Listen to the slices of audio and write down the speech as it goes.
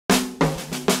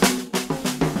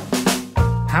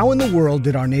How in the world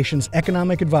did our nation's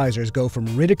economic advisors go from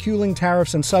ridiculing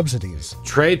tariffs and subsidies?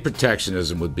 Trade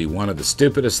protectionism would be one of the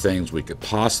stupidest things we could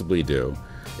possibly do.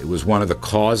 It was one of the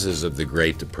causes of the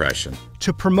Great Depression.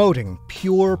 To promoting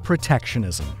pure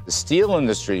protectionism. The steel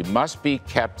industry must be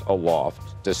kept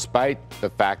aloft, despite the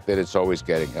fact that it's always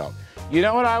getting help. You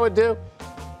know what I would do?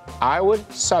 I would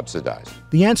subsidize.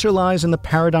 The answer lies in the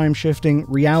paradigm-shifting,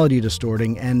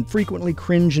 reality-distorting, and frequently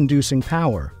cringe-inducing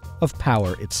power of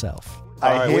power itself.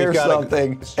 I hear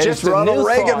something. It's Ronald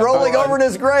Reagan rolling over in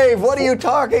his grave. What are you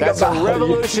talking about? That's a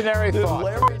revolutionary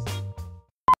thought.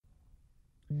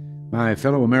 My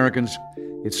fellow Americans,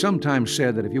 it's sometimes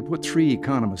said that if you put three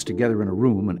economists together in a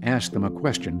room and ask them a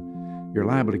question, you're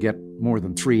liable to get more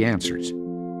than three answers.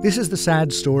 This is the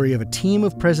sad story of a team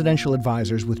of presidential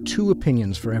advisors with two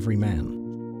opinions for every man.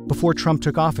 Before Trump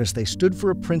took office, they stood for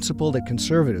a principle that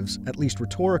conservatives, at least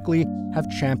rhetorically, have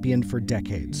championed for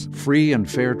decades. Free and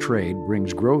fair trade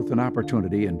brings growth and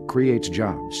opportunity and creates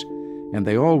jobs. And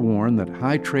they all warn that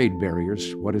high trade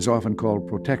barriers, what is often called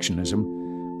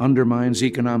protectionism, undermines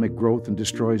economic growth and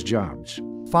destroys jobs.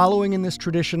 Following in this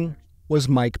tradition was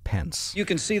Mike Pence. You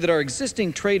can see that our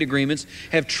existing trade agreements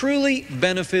have truly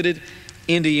benefited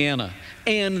Indiana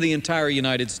and the entire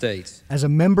United States. As a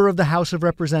member of the House of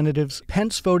Representatives,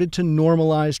 Pence voted to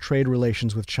normalize trade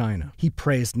relations with China. He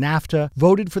praised NAFTA,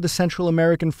 voted for the Central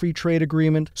American Free Trade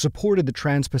Agreement, supported the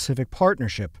Trans-Pacific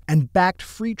Partnership, and backed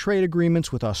free trade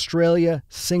agreements with Australia,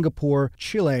 Singapore,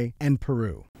 Chile, and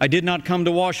Peru. I did not come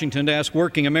to Washington to ask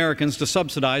working Americans to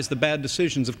subsidize the bad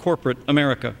decisions of corporate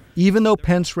America. Even though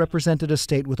Pence represented a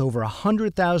state with over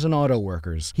 100,000 auto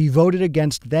workers, he voted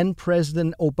against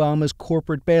then-President Obama's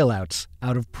corporate bailouts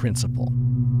out of principle.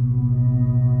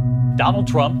 Donald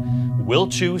Trump will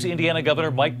choose Indiana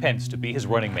Governor Mike Pence to be his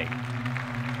running mate.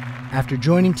 After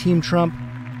joining Team Trump,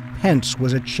 Pence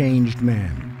was a changed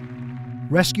man.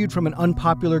 Rescued from an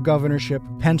unpopular governorship,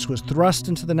 Pence was thrust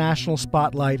into the national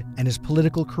spotlight, and his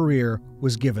political career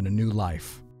was given a new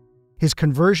life. His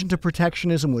conversion to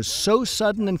protectionism was so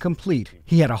sudden and complete,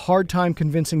 he had a hard time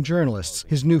convincing journalists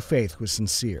his new faith was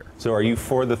sincere. So are you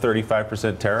for the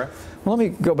 35% tariff? Well,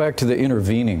 let me go back to the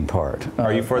intervening part.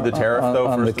 Are you for the tariff, though,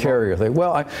 on the carrier thing?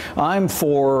 Well, I'm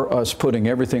for us putting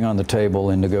everything on the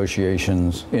table in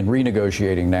negotiations, in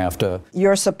renegotiating NAFTA.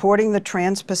 You're supporting the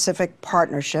Trans-Pacific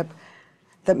Partnership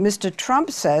that Mr. Trump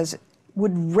says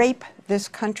would rape this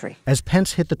country. As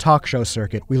Pence hit the talk show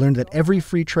circuit, we learned that every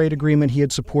free trade agreement he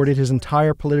had supported his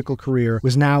entire political career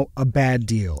was now a bad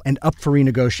deal and up for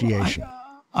renegotiation.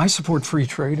 I support free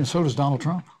trade, and so does Donald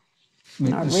Trump.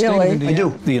 Not really. I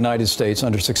do. The United States,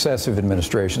 under successive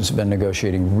administrations, have been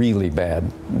negotiating really bad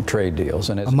trade deals.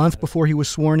 And a month before he was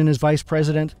sworn in as vice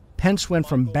president, Pence went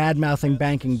from bad-mouthing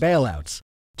banking bailouts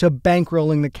to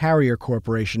bankrolling the Carrier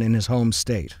Corporation in his home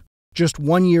state. Just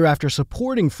 1 year after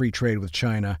supporting free trade with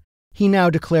China, he now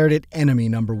declared it enemy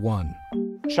number one.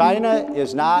 China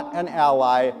is not an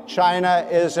ally. China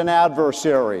is an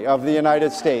adversary of the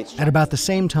United States. At about the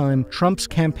same time, Trump's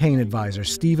campaign advisor,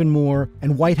 Stephen Moore,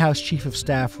 and White House Chief of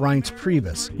Staff, Reince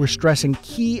Priebus, were stressing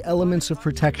key elements of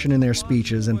protection in their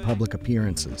speeches and public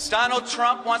appearances. Donald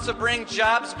Trump wants to bring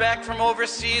jobs back from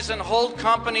overseas and hold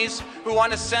companies who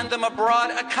want to send them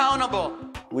abroad accountable.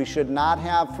 We should not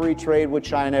have free trade with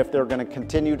China if they're going to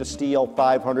continue to steal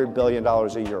 $500 billion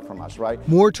a year from us, right?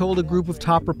 Moore told a group of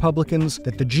top Republicans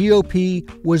that the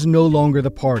GOP was no longer the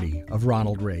party of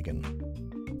Ronald Reagan.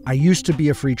 I used to be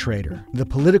a free trader. The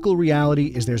political reality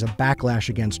is there's a backlash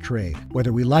against trade.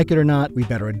 Whether we like it or not, we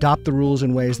better adopt the rules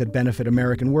in ways that benefit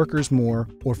American workers more,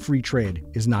 or free trade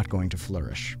is not going to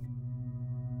flourish.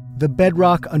 The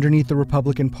bedrock underneath the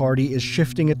Republican Party is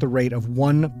shifting at the rate of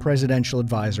one presidential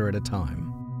advisor at a time.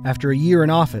 After a year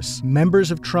in office, members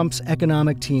of Trump's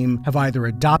economic team have either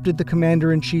adopted the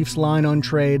commander-in-chief's line on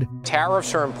trade,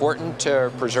 tariffs are important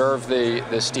to preserve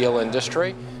the steel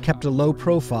industry, kept a low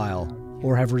profile,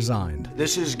 or have resigned.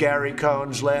 This is Gary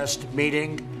Cohn's last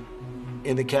meeting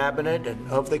in the cabinet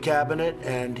and of the cabinet,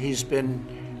 and he's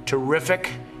been terrific.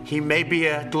 He may be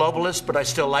a globalist, but I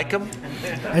still like him.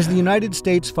 As the United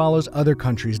States follows other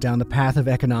countries down the path of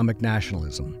economic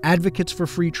nationalism, advocates for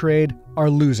free trade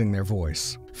are losing their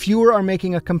voice. Fewer are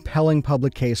making a compelling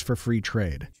public case for free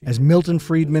trade, as Milton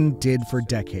Friedman did for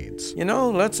decades. You know,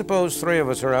 let's suppose three of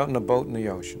us are out in a boat in the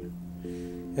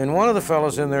ocean, and one of the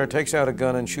fellows in there takes out a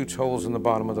gun and shoots holes in the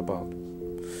bottom of the boat.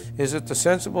 Is it the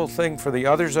sensible thing for the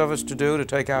others of us to do, to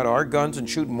take out our guns and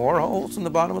shoot more holes in the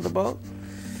bottom of the boat?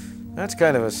 That's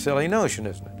kind of a silly notion,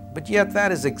 isn't it? But yet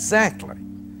that is exactly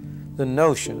the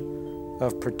notion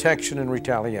of protection and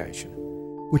retaliation.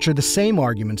 which are the same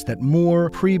arguments that Moore,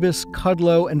 Priebus,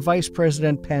 Kudlow, and Vice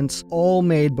President Pence all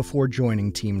made before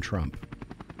joining Team Trump.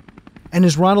 And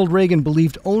as Ronald Reagan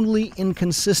believed only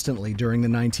inconsistently during the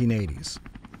 1980s.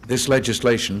 This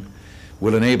legislation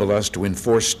will enable us to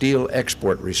enforce steel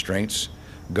export restraints,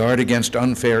 guard against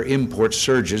unfair import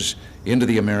surges into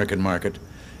the American market,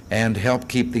 and help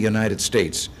keep the United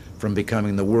States from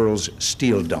becoming the world's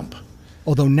steel dump.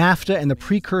 Although NAFTA and the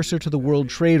precursor to the World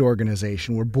Trade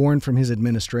Organization were born from his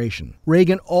administration,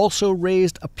 Reagan also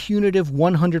raised a punitive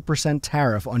 100%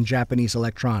 tariff on Japanese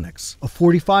electronics, a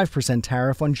 45%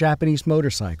 tariff on Japanese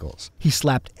motorcycles. He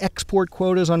slapped export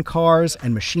quotas on cars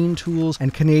and machine tools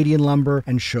and Canadian lumber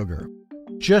and sugar.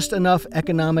 Just enough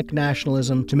economic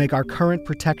nationalism to make our current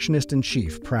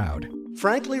protectionist-in-chief proud.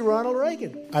 Frankly, Ronald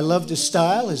Reagan. I loved his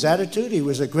style, his attitude. He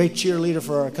was a great cheerleader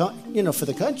for for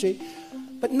the country,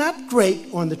 but not great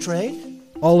on the trade.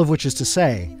 All of which is to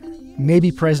say,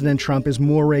 maybe President Trump is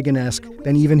more Reagan-esque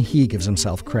than even he gives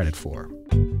himself credit for.